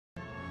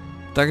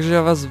Takže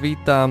ja vás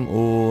vítam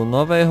u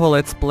nového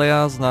Let's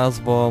Playa s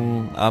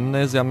názvom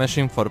Amnesia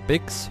Machine for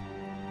Pigs.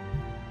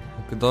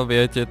 Kto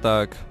viete,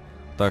 tak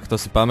to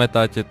si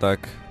pamätáte,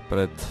 tak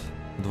pred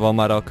 2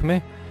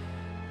 rokmi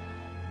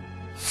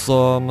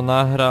som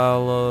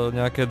nahral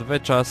nejaké 2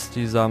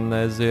 časti z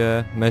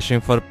Amnézie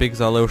Machine for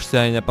Pigs, ale už si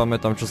ani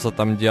nepamätám, čo sa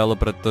tam dialo,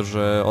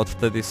 pretože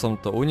odvtedy som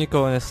to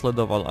unikovo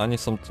nesledoval, ani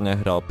som to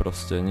nehral,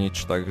 proste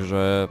nič,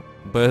 takže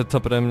bude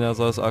to pre mňa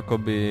zase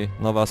akoby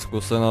nová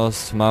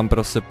skúsenosť. Mám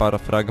proste pár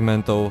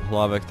fragmentov v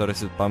hlave, ktoré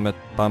si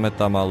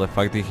pamätám, ale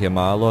fakt ich je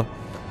málo.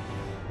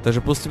 Takže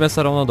pustíme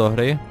sa rovno do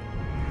hry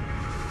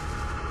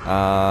a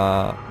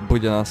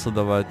bude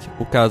nasledovať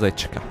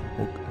ukázečka,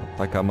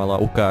 taká malá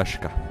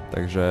ukážka,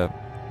 takže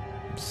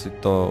si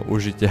to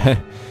užite,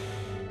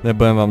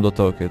 nebudem vám do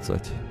toho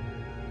kecať.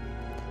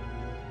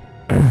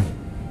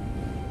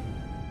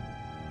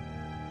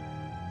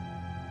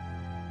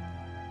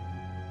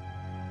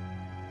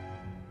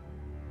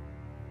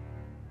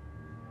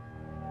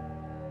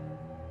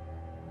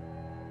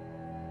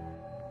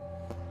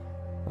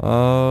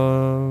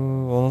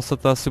 Ono sa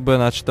to asi bude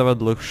načítavať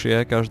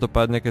dlhšie,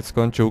 každopádne keď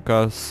skončí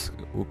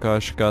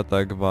ukážka,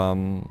 tak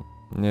vám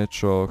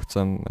niečo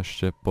chcem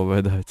ešte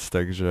povedať,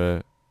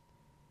 takže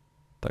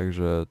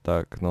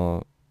tak,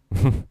 no.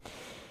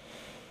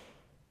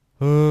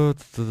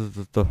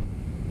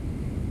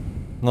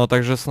 No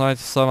takže snáď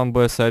sa vám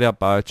bude séria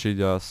páčiť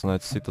a snáď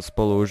si to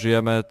spolu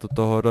užijeme,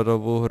 túto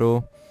hororovú hru.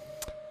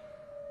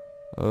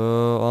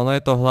 Ono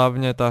je to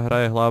hlavne, tá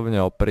hra je hlavne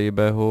o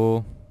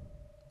príbehu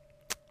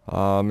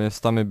a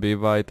miestami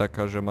býva aj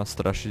taká, že má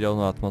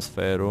strašidelnú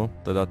atmosféru,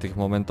 teda tých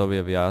momentov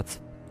je viac.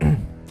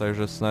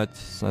 Takže snáď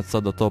sa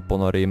do toho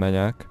ponoríme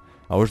nejak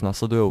a už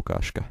nasleduje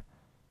ukážka.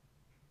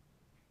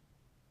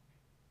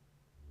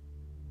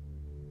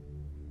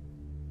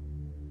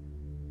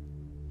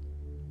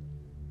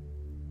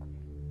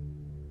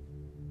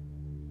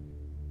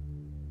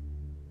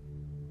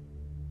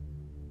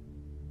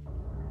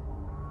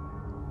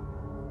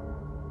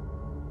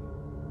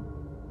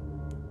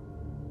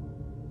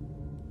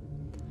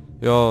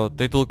 Jo,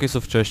 titulky sú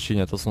v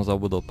češtine, to som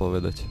zabudol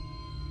povedať.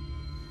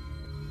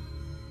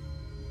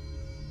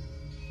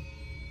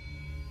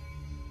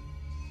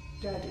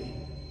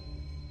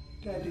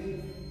 Daddy,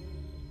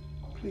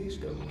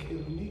 please don't kill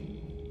me.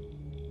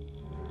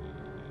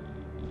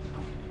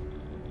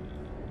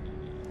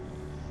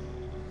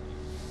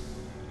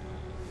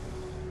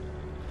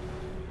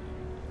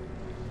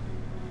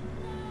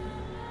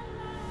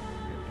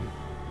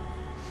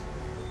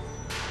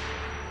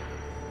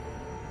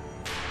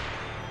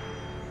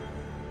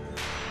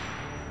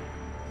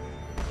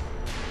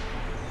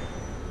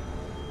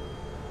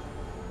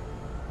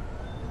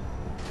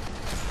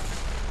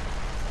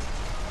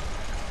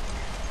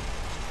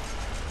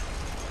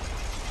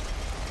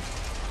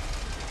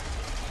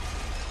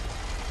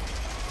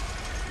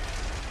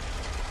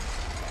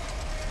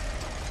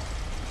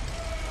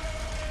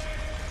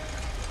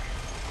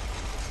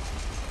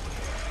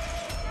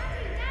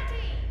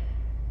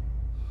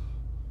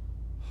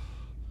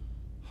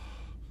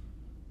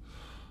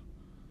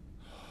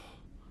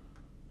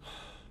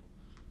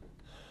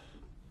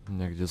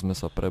 Niekde sme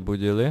sa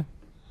prebudili.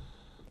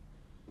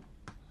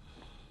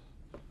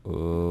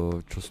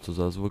 Čo sú to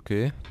za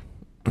zvuky?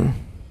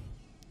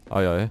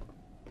 Ajaj.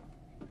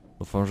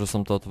 Dúfam, že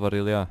som to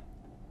otvoril ja.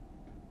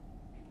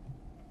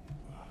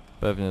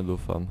 Pevne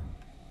dúfam.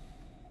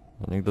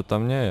 A nikto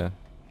tam nie je.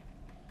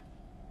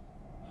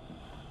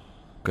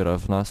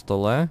 Krev na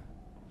stole.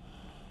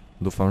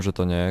 Dúfam, že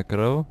to nie je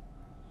krv.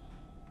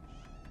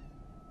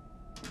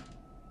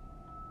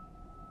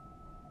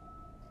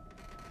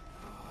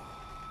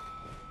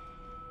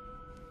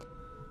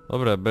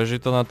 Dobre, beží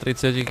to na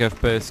 30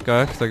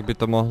 FPS-kách, tak by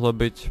to mohlo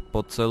byť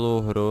po celú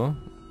hru.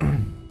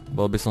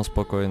 Bol by som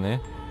spokojný.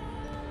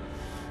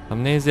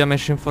 Amnesia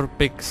Machine for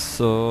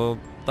Pigs,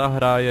 tá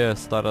hra je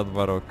stará 2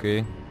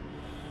 roky.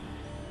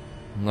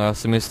 No ja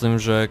si myslím,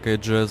 že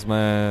keďže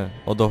sme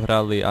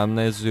odohrali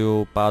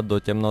Amnéziu Pád do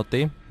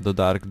temnoty, do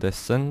Dark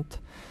Descent,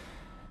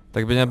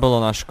 tak by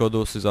nebolo na škodu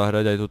si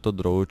zahrať aj túto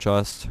druhú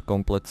časť,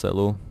 komplet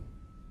celú.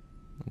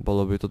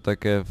 Bolo by to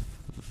také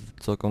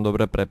celkom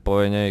dobré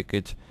prepojenie,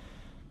 keď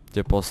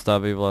tie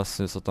postavy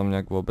vlastne sa tam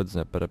nejak vôbec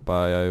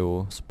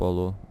neprepájajú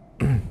spolu.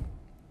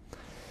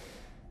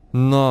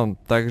 No,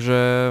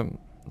 takže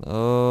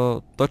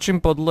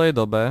točím po dlhej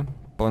dobe,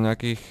 po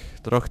nejakých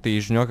 3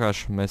 týždňoch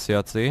až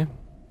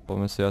po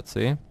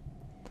mesiaci.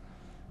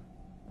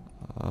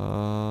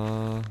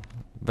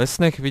 Ve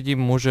snech vidím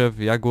muže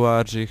v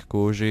jaguářích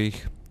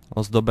kůžích,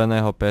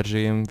 ozdobeného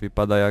peržím,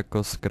 vypadá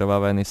ako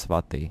skrvavený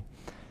svatý.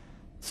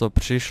 Co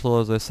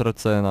přišlo ze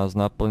srdce, nás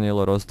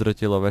naplnilo,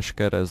 rozdrtilo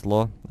veškeré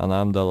zlo a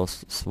nám dalo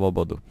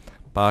svobodu.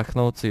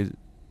 Páchnoucí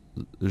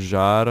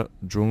žár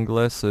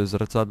džungle se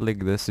zrcadlí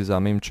kdesi za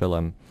mým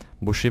čelem.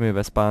 Buší mi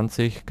ve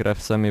spáncích,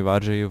 krev se mi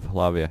vaří v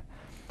hlavě.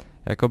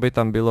 Jakoby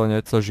tam bylo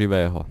něco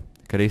živého.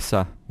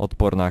 Krysa,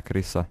 odporná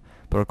krysa,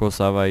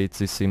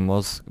 prokousávající si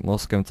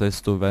mozkem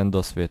cestu ven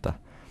do světa.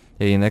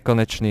 Její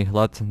nekonečný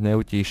hlad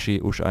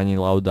neutíší už ani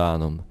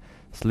laudánum.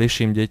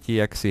 Slyším deti,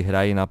 jak si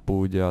hrají na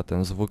půdě a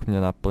ten zvuk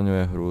mě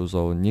naplňuje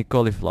hrůzou,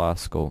 nikoliv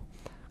láskou.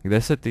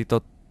 Kde se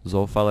tyto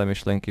zoufalé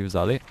myšlenky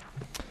vzali?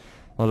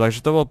 No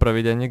takže to bol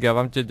prvý denník, ja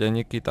vám tie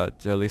denníky,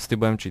 tie listy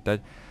budem čítať.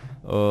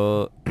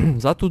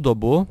 Za tú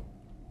dobu,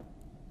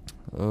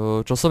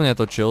 čo som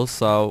netočil,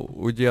 sa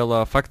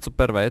udiala fakt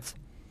super vec.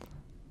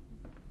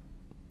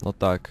 No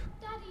tak.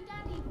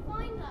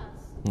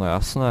 No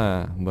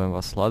jasné, budem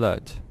vás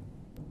hľadať.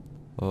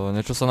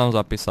 Niečo sa nám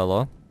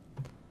zapísalo.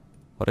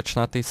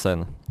 Rečnatý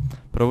sen.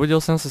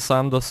 Probudil jsem se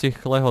sám do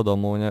stichlého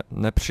domu,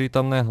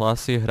 nepřítomné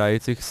hlasy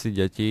hrajících si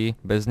dětí,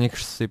 bez nich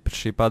si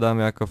připadám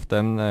jako v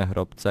temné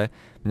hrobce,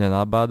 mě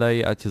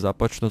nabádají, ať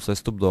započnu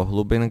sestup do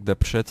hlubin, kde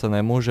přece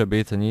nemůže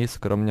být nic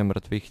kromě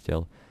mrtvých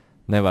těl.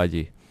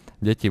 Nevadí.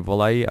 Děti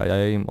volají a ja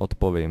im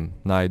odpovím.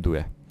 Najdu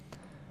je.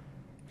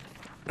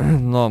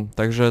 No,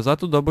 takže za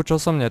tú dobu, čo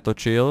som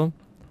netočil,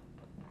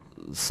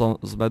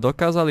 sme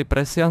dokázali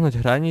presiahnuť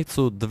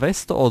hranicu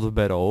 200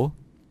 odberov.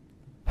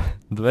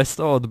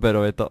 200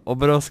 odberov, je to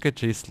obrovské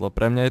číslo,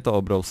 pre mňa je to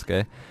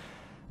obrovské.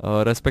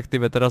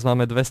 Respektíve teraz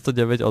máme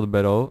 209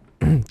 odberov,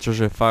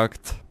 čož je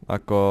fakt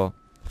ako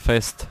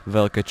fest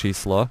veľké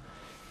číslo.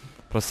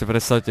 Proste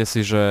predstavte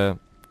si, že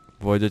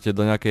vojdete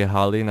do nejakej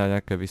haly na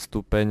nejaké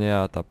vystúpenie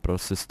a tá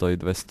proste stojí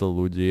 200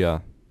 ľudí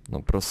a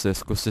no proste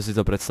skúste si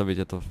to predstaviť,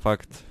 je to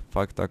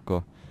fakt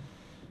ako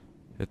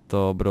je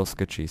to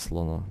obrovské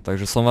číslo, no.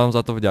 Takže som vám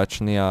za to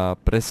vďačný a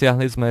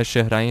presiahli sme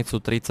ešte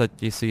hranicu 30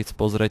 000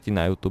 pozretí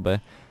na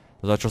YouTube,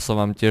 za čo som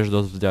vám tiež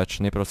dosť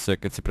vďačný, proste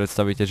keď si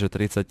predstavíte, že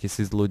 30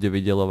 000 ľudí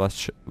videlo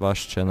váš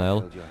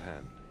channel,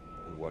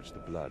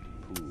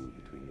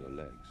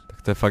 tak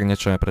to je fakt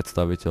niečo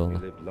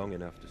nepredstaviteľné.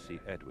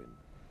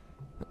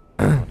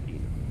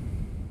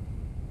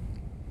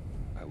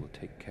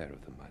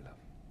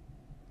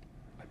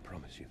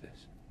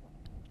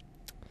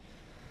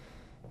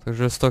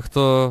 Takže z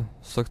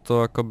tohto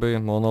akoby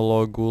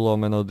monológu,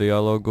 lomeno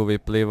dialógu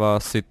vyplýva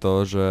asi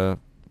to,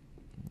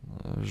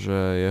 že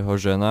jeho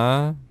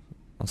žena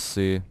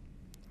asi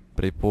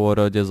pri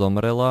pôrode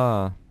zomrela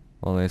a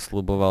on jej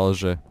sľuboval,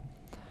 že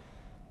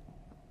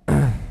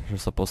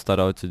sa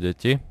postará o tie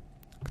deti,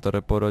 ktoré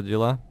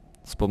porodila.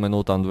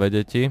 Spomenul tam dve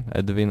deti,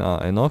 Edwin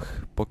a Enoch,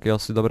 pokiaľ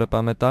si dobre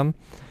pamätám.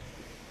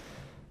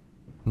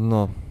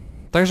 No,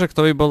 takže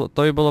to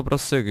by bolo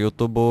proste k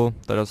YouTube,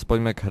 teraz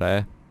poďme k hre.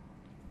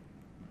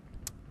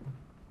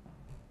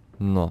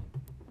 No.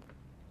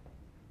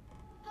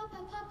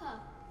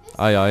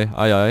 Aj.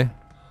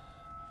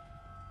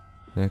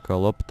 Nejaká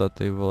lopta,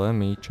 ty vole,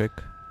 míček.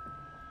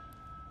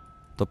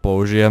 To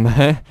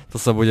použijeme, to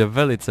sa bude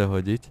velice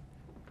hodiť.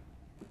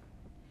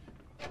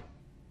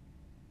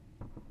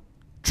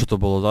 Čo to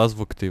bolo za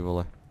zvuk, ty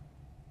vole?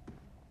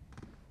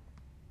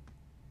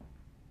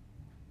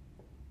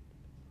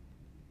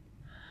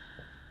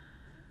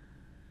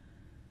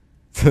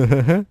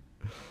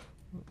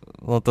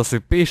 No to si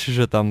píš,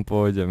 že tam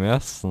pôjdem,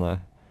 jasné.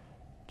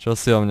 Čo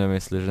si o mne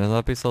myslíš?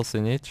 Nezapísal si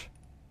nič?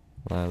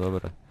 Ne,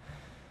 dobre.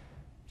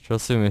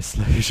 Čo si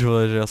myslíš,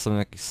 vole, že ja som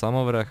nejaký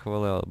samovrah,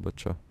 vole, alebo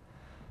čo?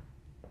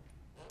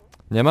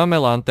 Nemáme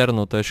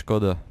lanternu, to je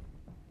škoda.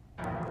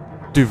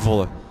 Ty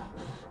vole.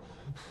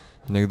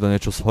 Niekto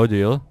niečo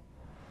shodil.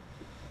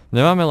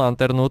 Nemáme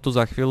lanternu, tu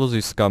za chvíľu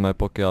získame,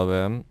 pokiaľ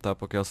viem.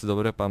 Pokiaľ si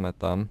dobre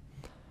pamätám.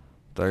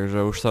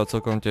 Takže už sa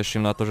celkom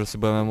teším na to, že si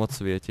budeme môcť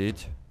svietiť.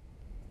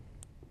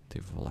 Ty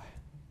vole.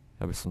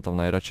 Ja by som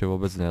tam najradšej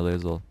vôbec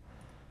neliezol.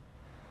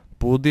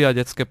 Púdy a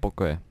detské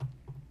pokoje.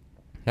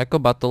 Jako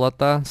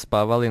batolata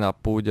spávali na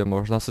púde,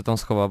 možno sa tam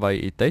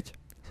schovávajú i teď.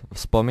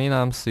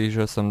 Vzpomínam si,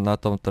 že som na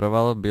tom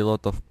trval, bylo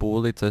to v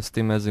púli cesty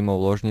medzi mou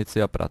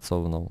ložnici a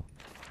pracovnou.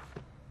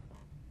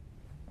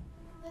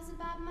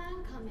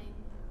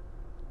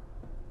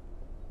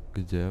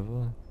 Kde,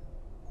 vole?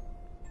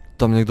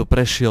 Tam niekto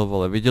prešiel,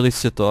 vole, videli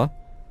ste to?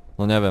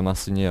 No neviem,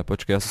 asi nie,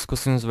 počkaj, ja sa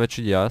skúsim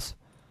zväčšiť jas.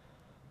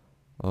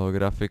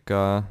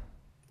 Grafika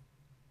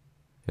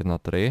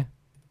 1.3.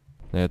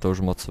 Nie je to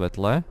už moc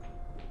svetlé?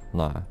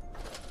 Ne.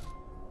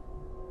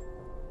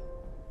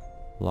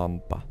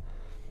 Lampa.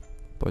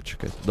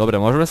 Počkaj. Dobre,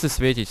 môžeme si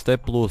svietiť, to je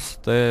plus.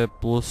 To je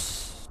plus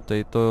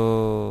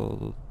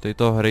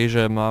tejto hry,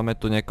 že máme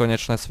tu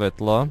nekonečné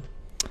svetlo,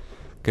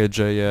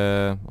 keďže je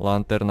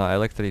lanterna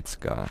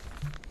elektrická.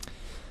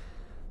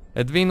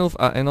 Edwinův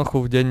a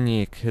Enochův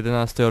denník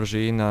 11.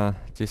 října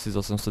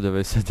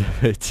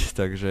 1899,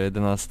 takže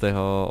 11.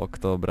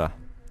 októbra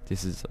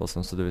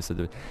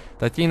 1899.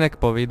 Tatínek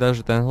povída,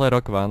 že tenhle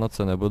rok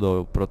Vánoce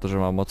nebudou, protože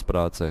má moc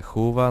práce.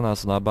 Chúva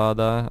nás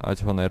nabádá,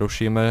 ať ho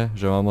nerušíme,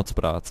 že má moc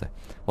práce.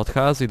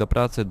 Odchází do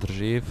práce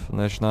dřív,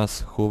 než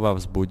nás chúva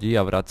vzbudí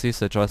a vrací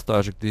se často,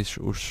 až když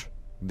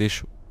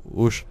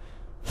už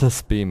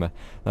spíme.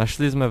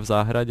 Našli jsme v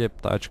záhradě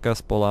ptáčka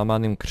s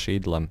polámaným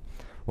křídlem.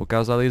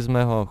 Ukázali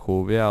sme ho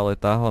chúvie, ale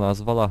tá ho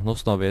nazvala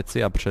hnusnou věcí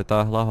a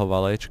přetáhla ho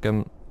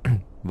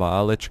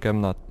válečkem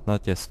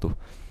na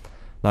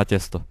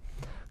testo.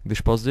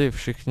 Když později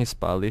všichni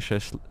spali,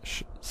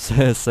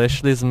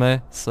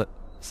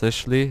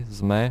 sešli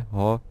sme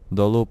ho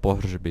dolů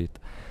pohřbít.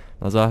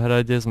 Na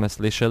záhradě sme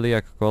slyšeli,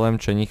 jak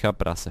kolem čenicha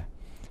prase.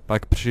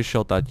 Pak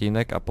prišiel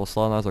tatínek a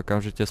poslal nás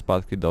okamžite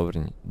spátky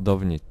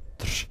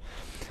dovnitř.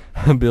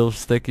 Byl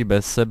vzteký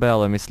bez sebe,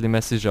 ale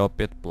myslíme si, že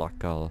opäť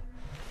plakal.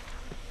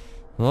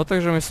 No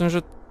takže myslím,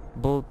 že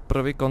bol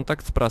prvý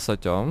kontakt s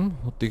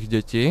prasaťom od tých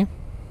detí.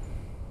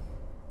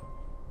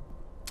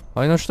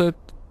 A ináč to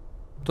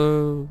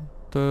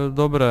je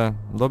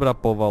dobrá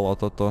povala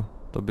toto.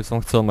 To by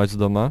som chcel mať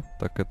z doma,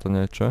 takéto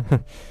niečo.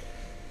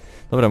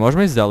 Dobre,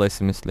 môžeme ísť ďalej,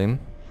 si myslím.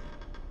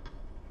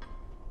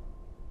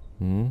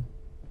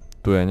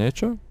 Tu je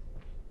niečo?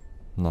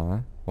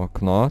 No,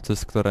 okno,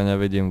 cez ktoré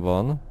nevidím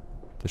von.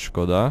 To je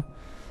škoda.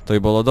 To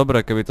by bolo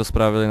dobré, keby to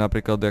spravili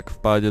napríklad jak v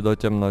Páde do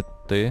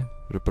temnoty.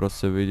 Že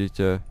proste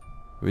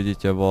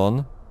vidíte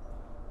von.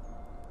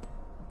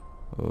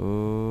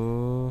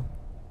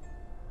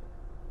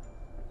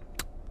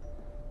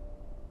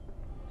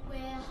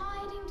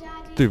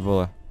 Ty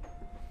vole.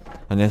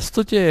 A nie sú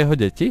to tie jeho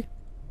deti?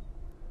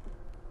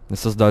 Mne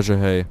sa zdá, že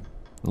hej.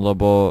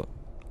 Lebo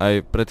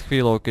aj pred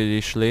chvíľou, keď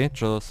išli,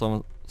 čo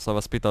som sa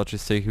vás pýtal, či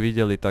ste ich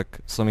videli, tak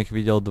som ich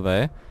videl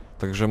dve.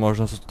 Takže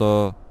možno sú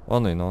to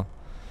oni, no.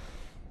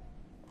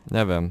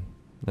 Neviem.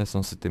 Nie som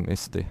si tým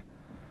istý.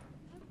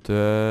 To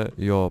je...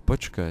 Jo,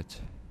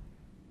 počkať.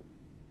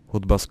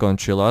 Hudba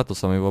skončila, to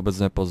sa mi vôbec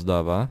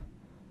nepozdáva.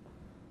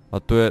 A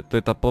tu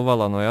je tá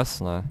povala, no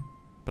jasné.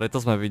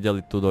 Preto sme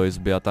videli tu do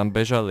izby a tam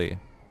bežali.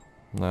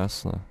 No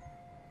jasné.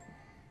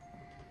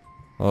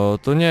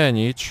 Tu nie je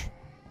nič.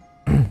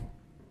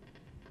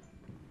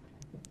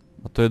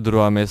 A tu je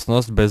druhá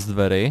miestnosť bez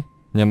dverí.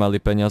 Nemali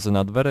peniaze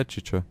na dvere,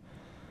 či čo?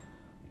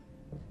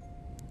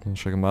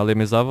 Však mali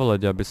mi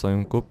zavolať, aby som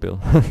im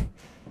kúpil.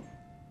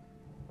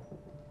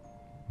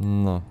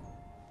 No.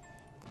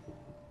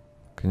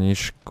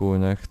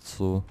 Knižku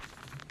nechcú.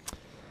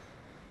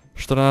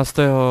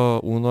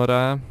 14.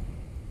 února,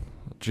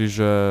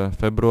 čiže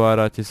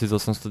februára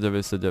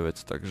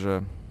 1899,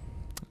 takže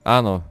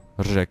áno,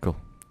 řekl.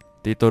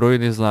 Títo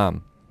ruiny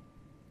znám.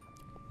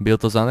 Byl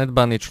to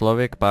zanedbaný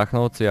človek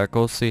páchnouci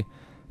akousi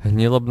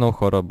hnilobnou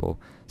chorobou.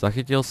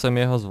 Zachytil jsem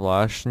jeho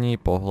zvláštní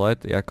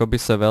pohled, jako by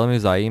se velmi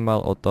zajímal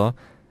o to,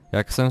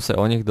 jak jsem se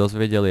o nich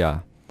dozvěděl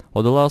já.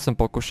 Odolal jsem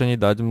pokušení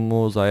dať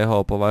mu za jeho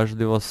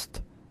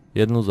opovážlivost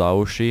jednu za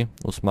uši,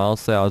 usmál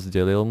se a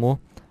sdělil mu,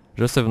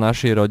 že se v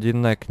naší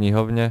rodinné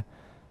knihovně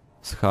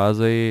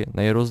scházejí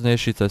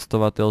nejrůznější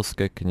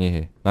cestovatelské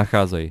knihy.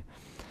 Nacházejí.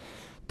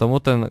 Tomu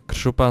ten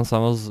křupan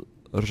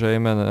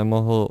samozřejmě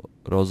nemohl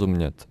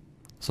rozumět.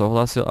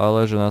 Souhlasil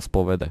ale, že nás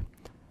povede.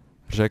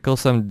 Řekl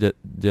jsem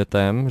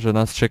dětem, že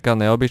nás čeká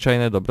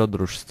neobyčajné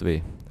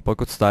dobrodružství.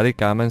 Pokud starý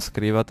kámen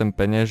skrýva ten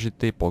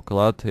peněžitý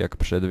poklad, jak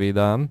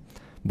předvídám,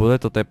 bude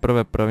to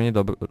teprve první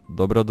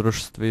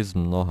dobrodružství z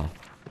mnoha.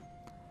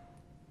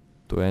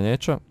 Tu je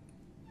niečo?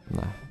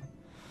 Ne.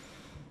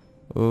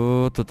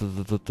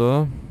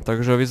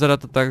 Takže vyzerá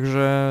to tak,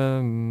 že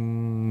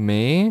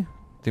my,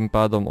 tým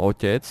pádom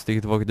otec tých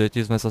dvoch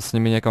detí, sme sa s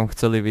nimi niekam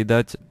chceli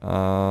vydať a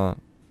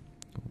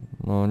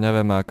no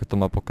nevieme, ako to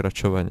má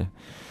pokračovanie.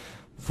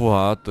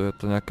 Fúha, tu je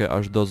to nejaké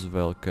až dosť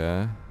veľké.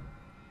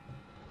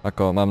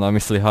 Ako, mám na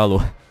mysli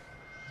halu.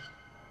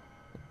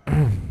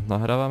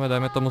 Nahrávame,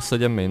 dajme tomu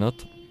 7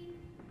 minút.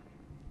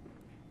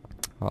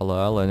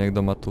 Ale,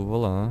 niekto ma tu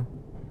volá.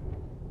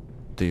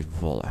 Ty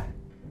vole.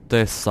 To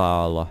je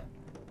sála.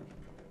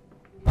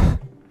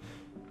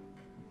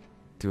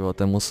 Ty vole,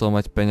 ten musel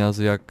mať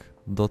peniazy jak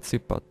do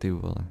cipa, ty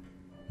vole.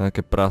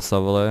 Nejaké prasa,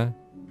 vole.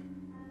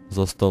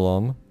 So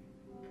stolom.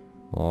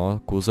 O,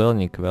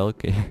 kúzelník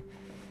veľký.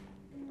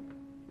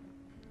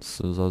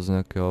 Sú zase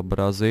nejaké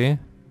obrazy.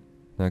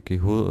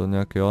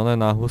 Nejaké one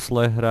na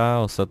husle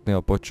hrá, ostatní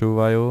ho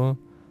počúvajú.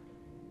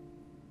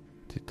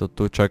 Títo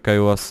tu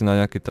čakajú asi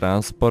na nejaký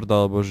transport,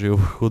 alebo žijú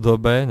v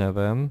chudobe,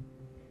 neviem.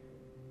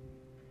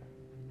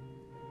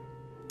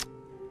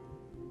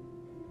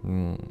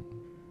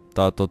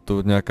 Táto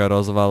tu nejaká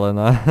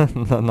rozvalená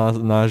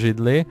na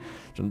židli.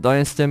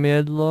 Doneste mi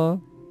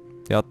jedlo,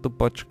 ja tu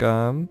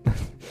počkám.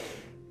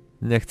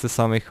 Nechce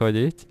sa mi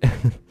chodiť.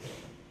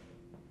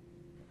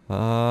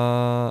 A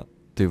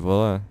ty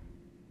vole.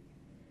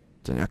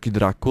 To je nejaký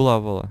Drakula,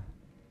 vole.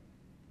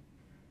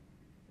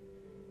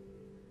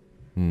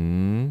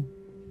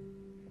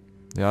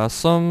 Ja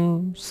som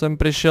sem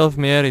prišiel v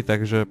miery,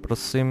 takže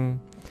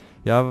prosím,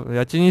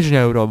 ja ti nič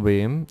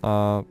neurobím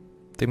a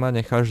ty ma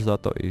necháš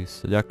za to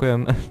ísť.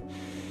 Ďakujem.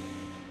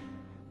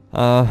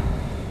 A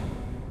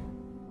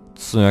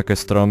sú nejaké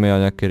stromy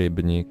a nejaký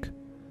rybník.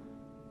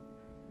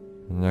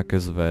 Nejaké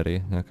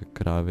zvery, nejaké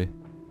krávy.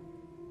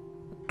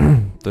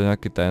 To je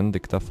nejaký ten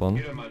diktafon.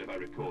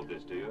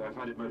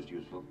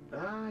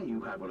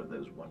 You have one of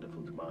those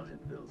wonderful Martin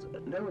pills.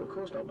 No, of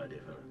course not, my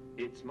dear fellow.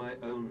 It's my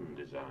own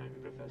design,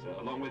 Professor,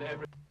 along with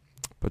every...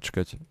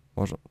 Počkať,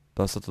 možno,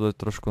 dá sa to dať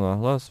trošku na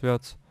hlas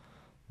viac?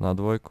 Na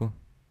dvojku?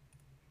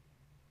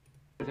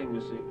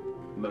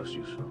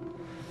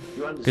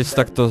 Keď si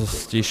takto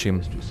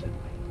stíšim.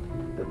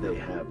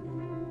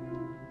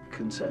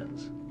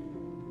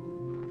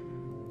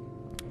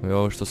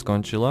 Jo, už to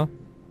skončilo.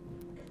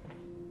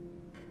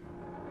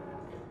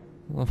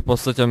 No v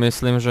podstate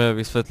myslím, že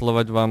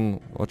vysvetľovať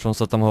vám, o čom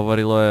sa tam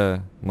hovorilo,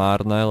 je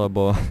márne,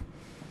 lebo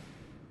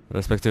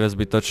respektíve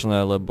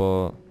zbytočné,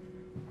 lebo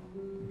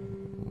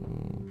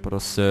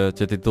proste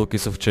tie titulky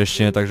sú v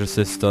češtine, takže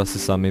ste si to asi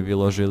sami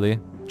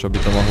vyložili. Čo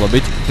by to mohlo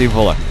byť? Ty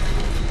vole.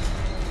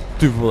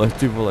 Ty vole,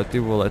 ty vole, ty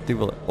vole, ty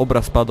vole.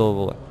 Obraz padol,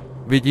 vole.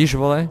 Vidíš,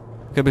 vole?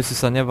 Keby si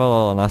sa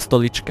nevalala na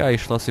stolička a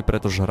išla si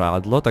preto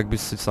žrádlo, tak by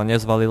si sa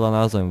nezvalila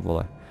na zem,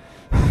 vole.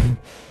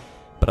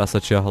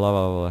 Prasačia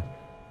hlava, vole.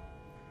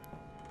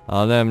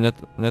 Ale ne,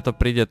 mne to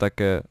príde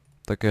také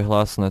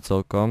hlasné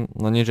celkom.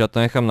 No nič, ja to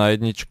nechám na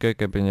jedničke,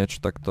 keby niečo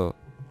takto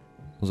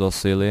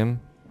zosílim.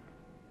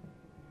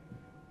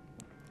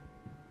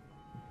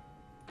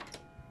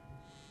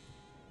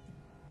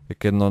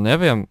 Keď no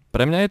neviem,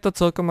 pre mňa je to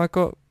celkom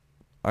ako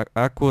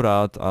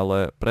akurát,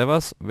 ale pre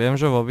vás viem,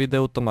 že vo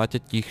videu to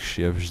máte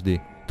tichšie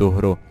vždy, tú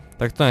hru.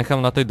 Tak to nechám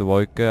na tej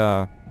dvojke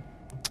a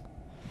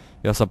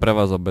ja sa pre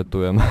vás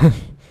obetujem.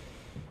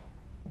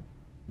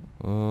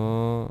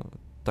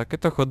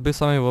 Takéto chodby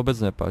sa mi vôbec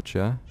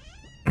nepáčia.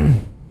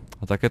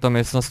 A takéto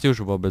miestnosti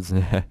už vôbec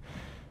nie.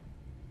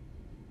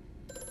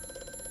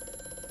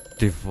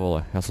 Ty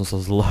vole, ja som sa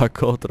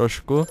zlákol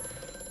trošku.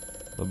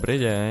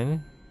 Dobrý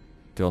deň.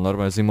 Ty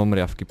normálne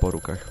zimomriavky po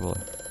rukách,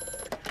 vole.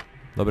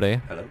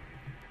 Dobrý. Hello?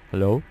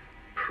 Hello?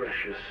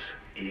 Precious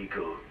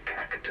eagle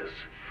cactus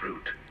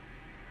fruit.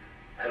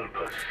 Help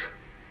us.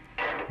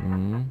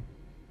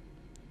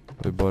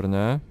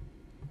 Výborne.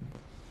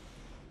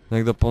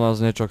 Niekto po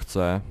nás niečo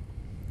chce.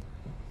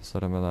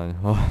 Sereme na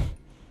ňo.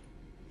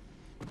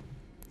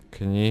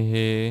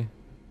 Knihy,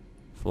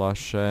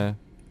 fľaše,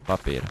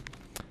 papír.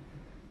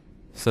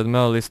 7.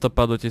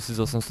 listopadu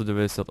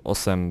 1898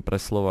 pre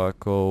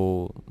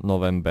Slovákov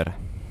november.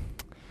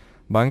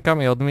 Banka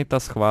mi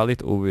odmieta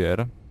schváliť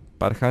úvier,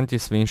 parchanti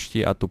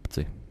svinští a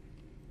tupci.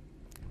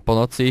 Po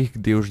nocích,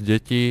 kdy už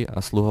deti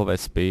a sluhové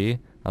spí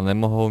a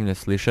nemohou mne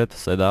slyšet,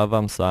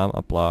 sedávam sám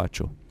a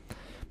pláču.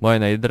 Moje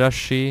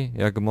nejdražší,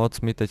 jak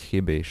moc mi teď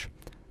chybíš.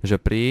 Že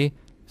prý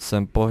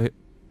jsem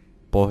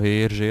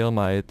pohýržil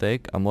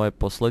majetek a moje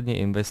poslední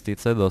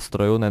investice do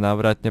strojů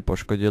nenávratně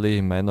poškodili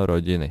jméno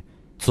rodiny.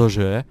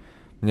 Cože?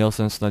 Měl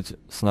jsem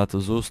snad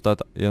zůstat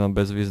jenom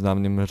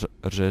bezvýznamným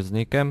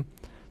řezníkem?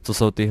 Co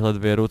jsou tyhle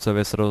dvě ruce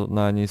ve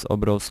srovnání s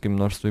obrovským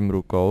množstvím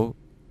rukou,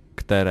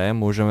 které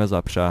můžeme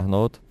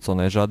zapřáhnout, co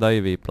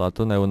nežádají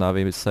výplatu,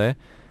 neunaví se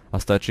a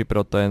stačí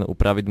proto jen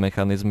upravit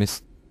mechanismy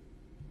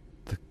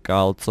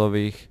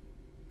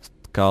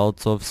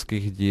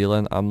kalcovských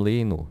dílen a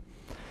mlýnu.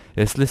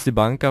 Jestli si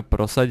banka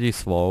prosadí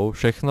svou,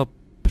 všechno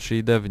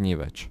přijde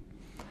vníveč.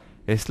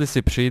 Jestli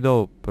si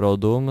přijdou pro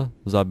dům,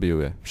 zabiju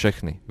je.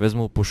 Všechny.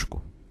 Vezmu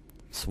pušku.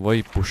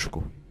 Svoji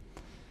pušku.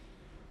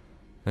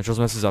 Čo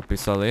sme si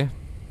zapísali?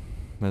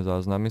 Sme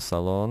záznamy,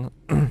 salón.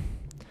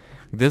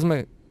 Kde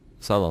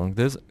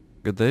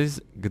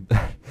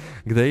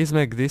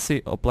sme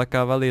kdysi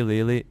oplakávali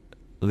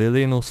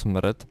Lilinu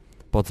smrt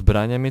pod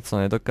zbraněmi, co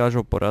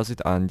nedokážou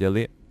porazit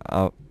anděli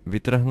a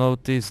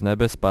vytrhnout ty z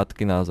nebe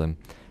zpátky na zem.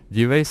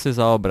 Dívej se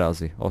za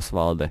obrazy,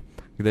 Osvalde.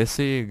 Kde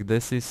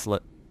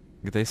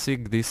si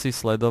kdysi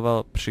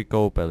sledoval při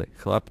koupeli.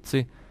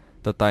 Chlapci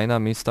ta tajná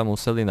místa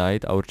museli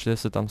najít a určitě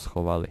se tam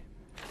schovali.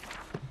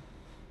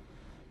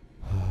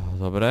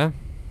 Dobre.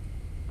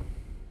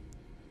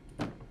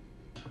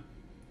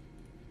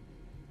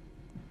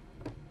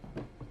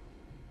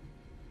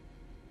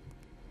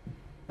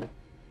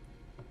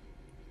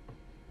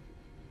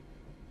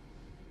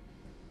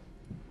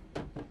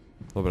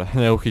 Dobre,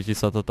 neuchytí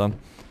sa to tam.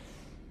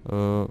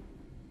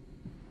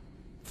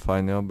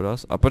 Fajný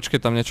obraz. A počkej,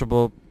 tam niečo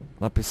bolo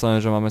napísané,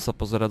 že máme sa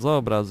pozerať za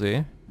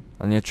obrazy.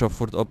 A niečo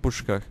furt o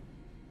puškách.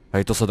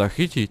 Hej, to sa dá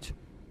chytiť.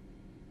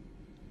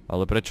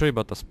 Ale prečo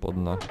iba tá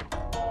spodná?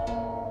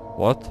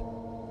 What?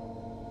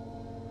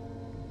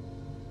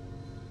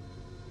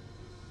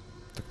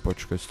 Tak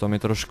počkaj, to mi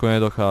trošku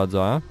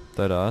nedochádza.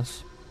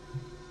 Teraz.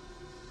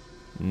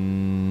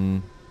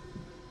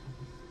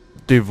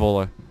 Ty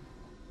vole.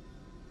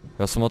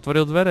 Ja som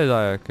otvoril dvere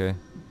dajaké.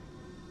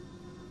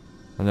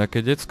 A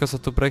nejaké decka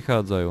sa tu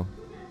prechádzajú.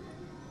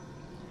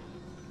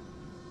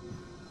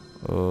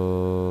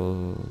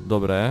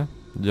 Dobre,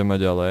 ideme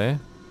ďalej.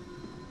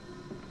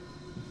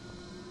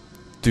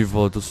 Ty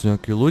vole, to sú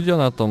nejakí ľudia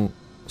na tom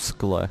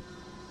skle.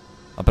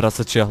 A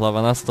prasačia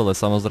hlava na stole,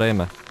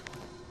 samozrejme.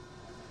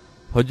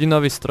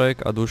 Hodinový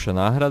strojek a duše.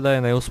 Náhrada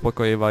je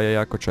neuspokojivá jej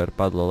ako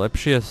čerpadlo.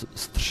 Lepšie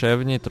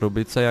střevní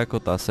trubice jako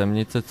tá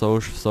semnice, co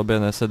už v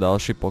sobě nese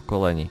další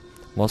pokolení.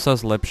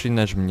 Mosaz lepší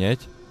než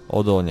mnieď,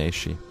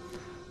 odolnejší.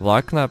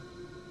 Vlákna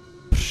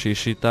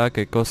přišitá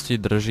ke kosti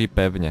drží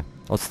pevne.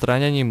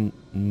 Odstránení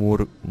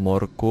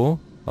morku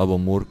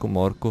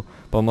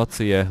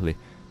pomocí jehly.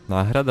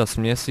 Náhrada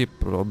směsi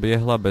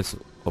probiehla bez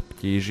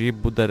obtíží,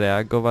 bude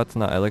reagovat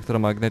na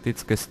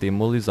elektromagnetické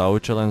stimuly za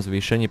účelem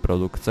zvýšení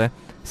produkce.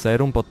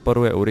 Sérum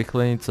podporuje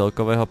urychlení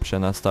celkového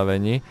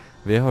přenastavení,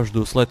 v jehož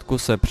důsledku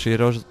se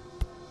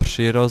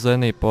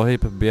přirozený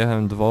pohyb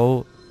během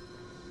 2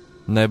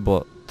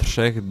 nebo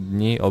 3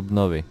 dní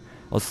obnoví.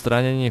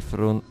 Odstránení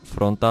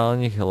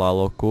frontálnych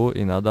laloků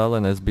i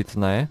nadále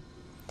nezbytné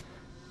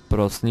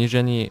pro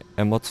snížení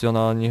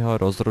emocionálního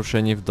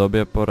rozrušení v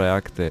době po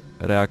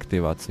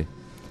reaktivaci.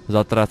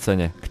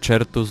 Zatracenie. K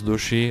čertu z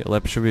duší,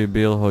 lepší by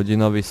byl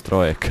hodinový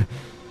strojek.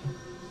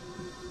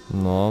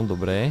 No,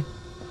 dobré.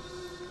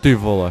 Ty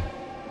vole.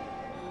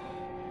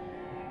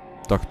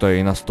 Tak to je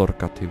iná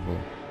storka, ty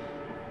vole.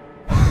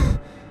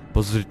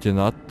 Pozrite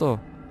na to.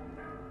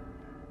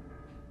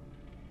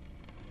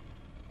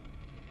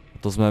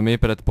 To sme my,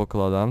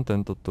 predpokladám,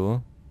 tento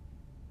tu.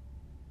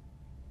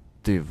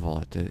 Ty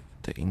vole,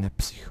 to je iné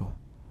psycho.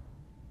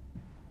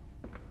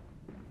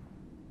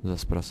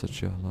 Zas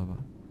prasečia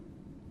hlava.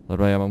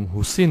 Lebo ja mám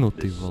husinu,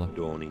 ty vole.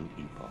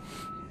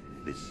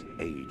 This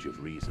age of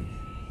reason,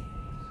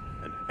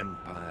 an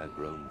empire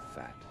grown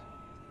fat,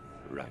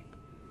 ripe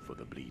for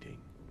the bleeding.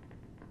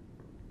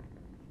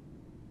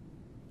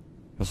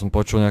 Ja som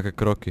počul nejaké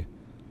kroky,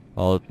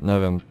 ale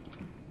neviem.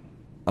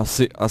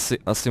 Asi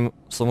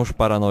som už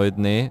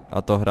paranoidný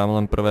a to hrám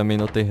len prvé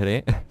minúty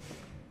hry.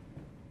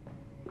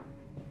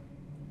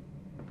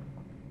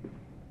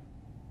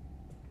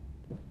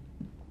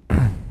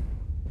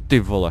 Ty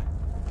vole.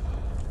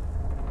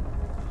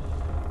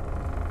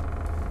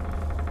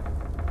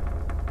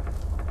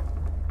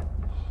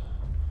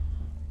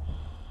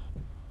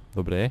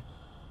 Dobre.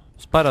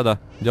 Sparada.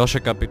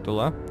 Ďalšia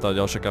kapitola.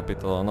 Ďalšia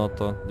kapitola, no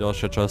to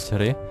ďalšia časť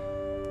hry.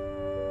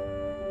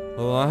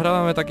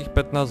 Nahrávame takých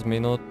 15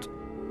 minút.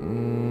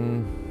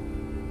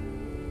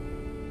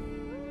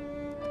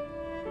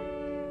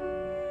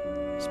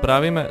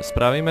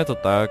 Spravíme to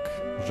tak,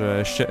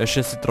 že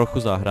ešte si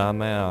trochu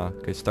zahráme a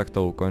keď tak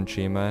to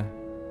ukončíme.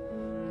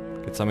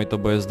 Keď sa mi to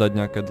bude zdať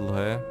nejaké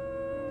dlhé.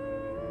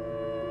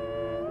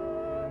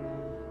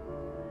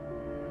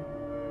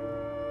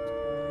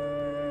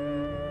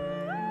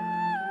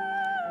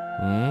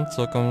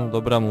 Celkom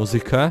dobrá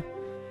muzika.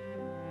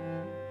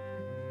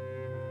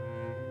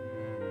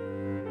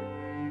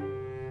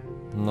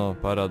 No,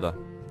 paráda.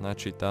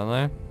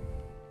 Načítané.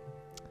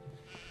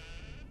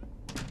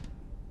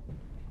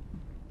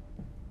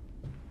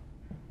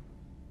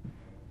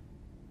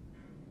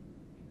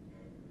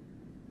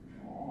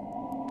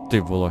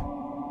 Ty vole.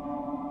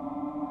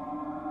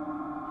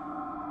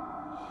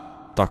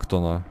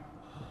 Takto ne.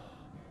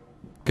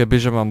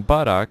 Kebyže mám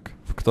barák,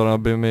 v ktorom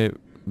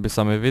by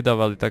sa mi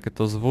vydávali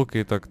takéto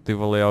zvuky, tak ty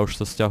vole, ja už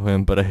to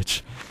sťahujem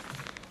preč.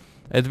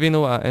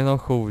 Edvinu a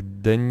Enochov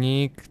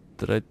denník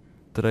 3.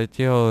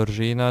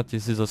 října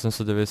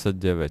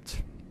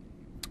 1899.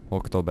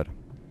 Október.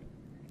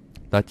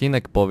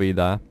 Tatínek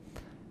povídá,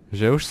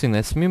 že už si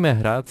nesmíme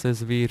hrať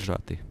cez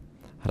zvířaty.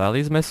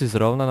 Hrali sme si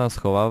zrovna na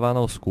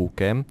schovávanou s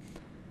kúkem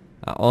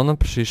a on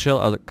prišiel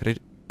a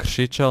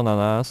křičel na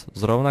nás,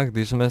 zrovna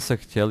když sme sa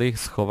chteli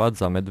schovať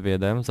za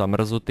medviedem,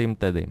 zamrzutým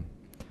Tedym.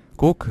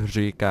 Kuk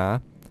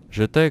říká,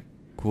 že to je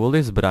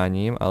kvôli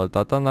zbraním, ale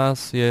tata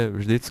nás je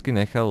vždycky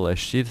nechal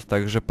leštiť,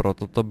 takže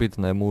proto to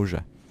byť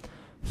nemôže.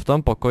 V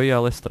tom pokoji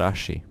ale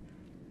straší.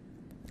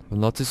 V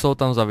noci sú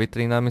tam za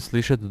vitrínami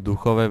slyšet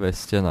duchové ve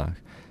stenách.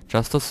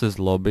 Často se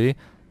zlobí,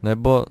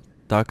 nebo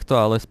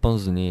takto alespoň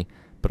zní.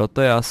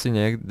 Proto je asi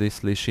niekdy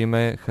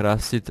slyšíme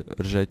chrastit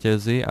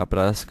řetězy a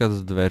práskat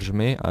s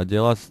dveřmi a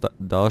dělat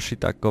další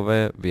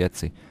takové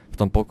věci. V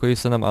tom pokoji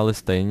sa nám ale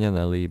stejne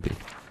nelíbí.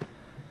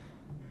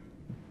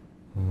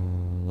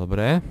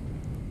 Dobre.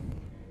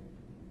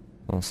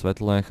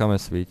 Svetlo necháme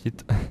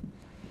svítiť.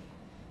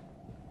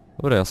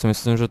 Dobre, ja si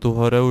myslím, že tu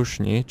hore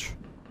už nič.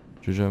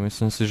 Čiže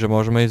myslím si, že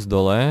môžeme ísť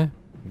dole,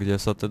 kde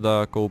sa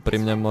teda ako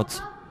úprimne moc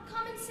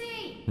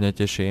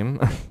neteším.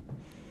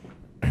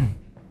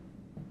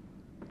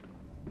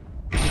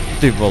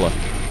 Ty vole.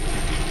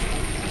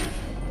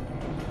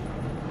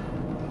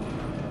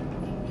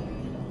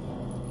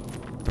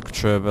 Tak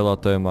čo je veľa,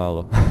 to je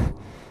málo.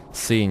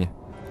 Síň.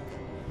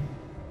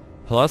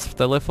 Hlas v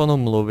telefonu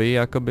mluví,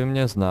 ako by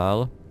mne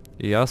znal,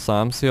 i ja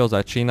sám si ho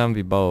začínam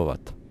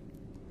vybavovať.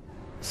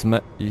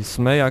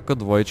 Sme ako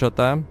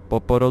dvojčatá,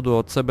 po porodu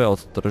od sebe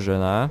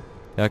odtržená,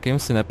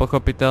 jakýmsi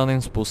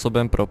nepochopiteľným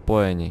spôsobom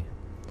propojení.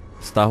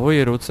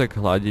 Stahují ruce k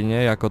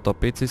hladine, ako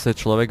topíci sa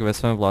človek ve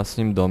svém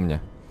vlastním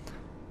domne.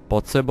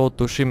 Pod sebou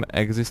tuším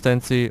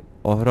existencii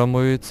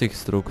ohromujúcich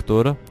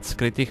struktúr,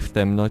 skrytých v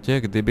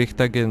temnote, kdybych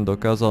tak jen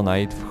dokázal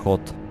najít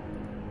vchod.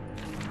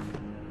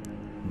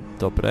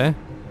 Dobre.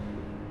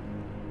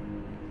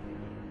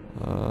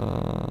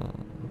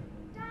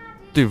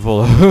 Ty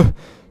vole,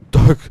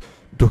 tak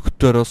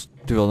teraz,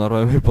 ty vole,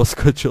 normálne mi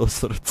poskočilo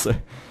srdce.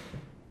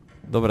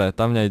 Dobre,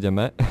 tam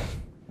nejdeme.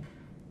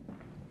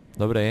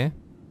 Dobre je?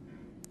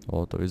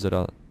 To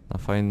vyzerá na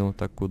fajnú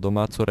takú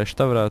domácu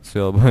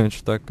reštauráciu, alebo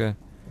niečo také.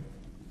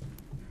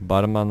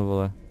 Barman,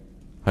 vole.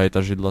 Hej,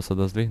 tá židla sa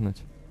dá zdvihnúť.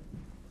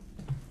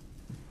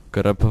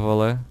 Krb,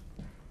 vole.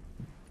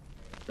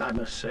 I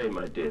must say,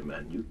 my dear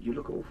man, you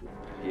look awful.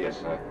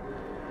 Yes, sir.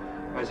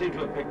 I seem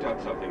to have picked up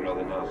something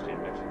rather nasty in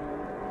Mexico.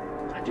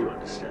 I do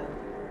understand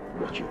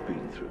what you've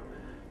been through.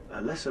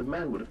 A lesser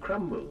man would have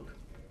crumbled.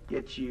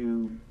 Yet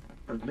you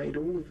have made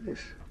all of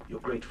this.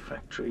 Your great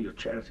factory, your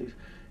charities.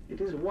 It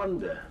is a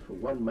wonder for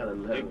one man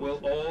alone. It will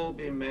all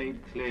be made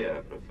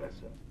clear,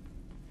 Professor.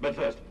 But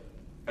first,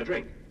 a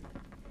drink.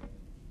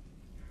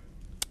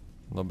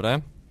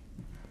 Dobre.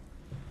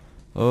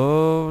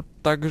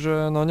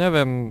 Takže, no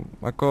neviem,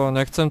 ako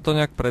nechcem to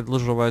nejak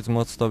predĺžovať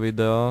moc to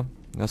video.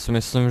 Ja si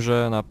myslím,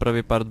 že na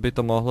prvý part by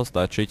to mohlo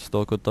stačiť,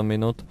 toľkoto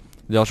minút.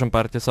 V ďalšom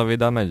parte sa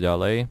vydáme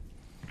ďalej.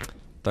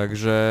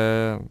 Takže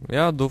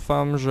ja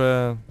dúfam,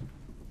 že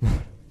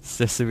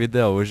ste si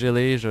video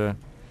užili, že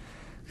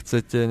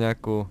chcete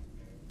nejaký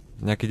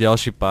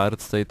ďalší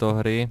part z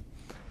tejto hry.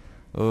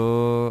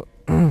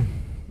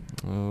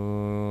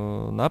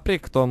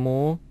 Napriek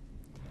tomu,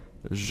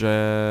 že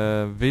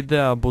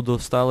videá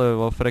budú stále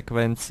vo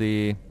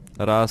frekvencii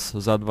raz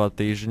za 2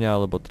 týždne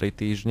alebo 3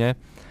 týždne,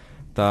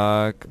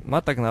 tak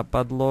ma tak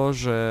napadlo,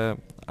 že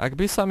ak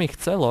by sa mi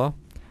chcelo,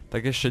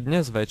 tak ešte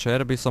dnes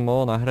večer by som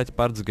mohol nahrať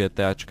part z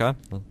GTAčka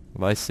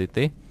Vice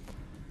City,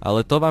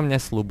 ale to vám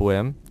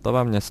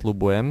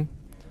nesľubujem.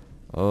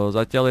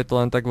 Zatiaľ je to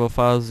len tak vo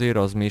fázi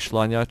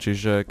rozmýšľania,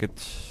 čiže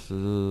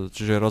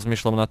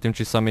rozmýšľam nad tým,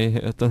 či sa mi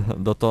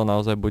do toho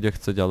naozaj bude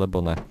chcieť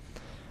alebo ne.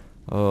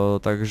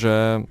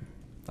 Takže,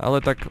 ale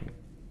tak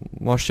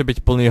môžete byť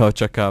plný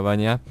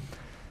očakávania.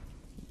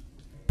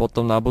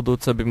 Potom na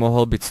budúce by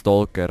mohol byť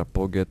Stalker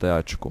po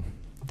GTAčku.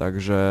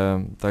 Takže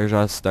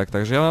asi tak.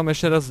 Takže ja vám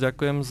ešte raz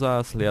ďakujem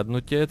za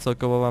sliadnutie,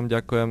 celkovo vám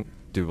ďakujem.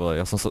 Ty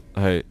vole, ja som sa,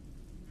 hej,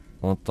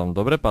 on tam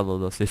dobre padlo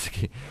do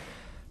siečky.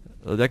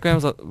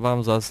 Ďakujem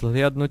vám za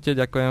sliadnutie,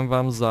 ďakujem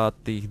vám za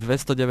tých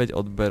 209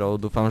 odberov,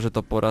 dúfam, že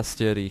to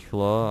porastie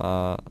rýchlo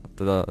a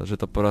teda, že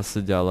to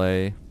porastie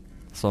ďalej.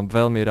 Som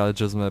veľmi rád,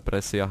 že sme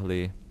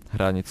presiahli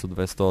hranicu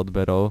 200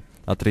 odberov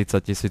a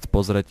 30 000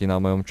 pozretí na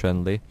mojom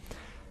channeli.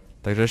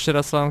 Takže ešte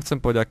raz sa vám chcem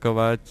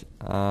poďakovať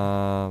a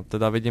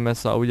teda vidíme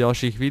sa u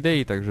ďalších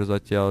videí, takže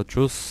zatiaľ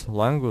čus,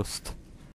 langust.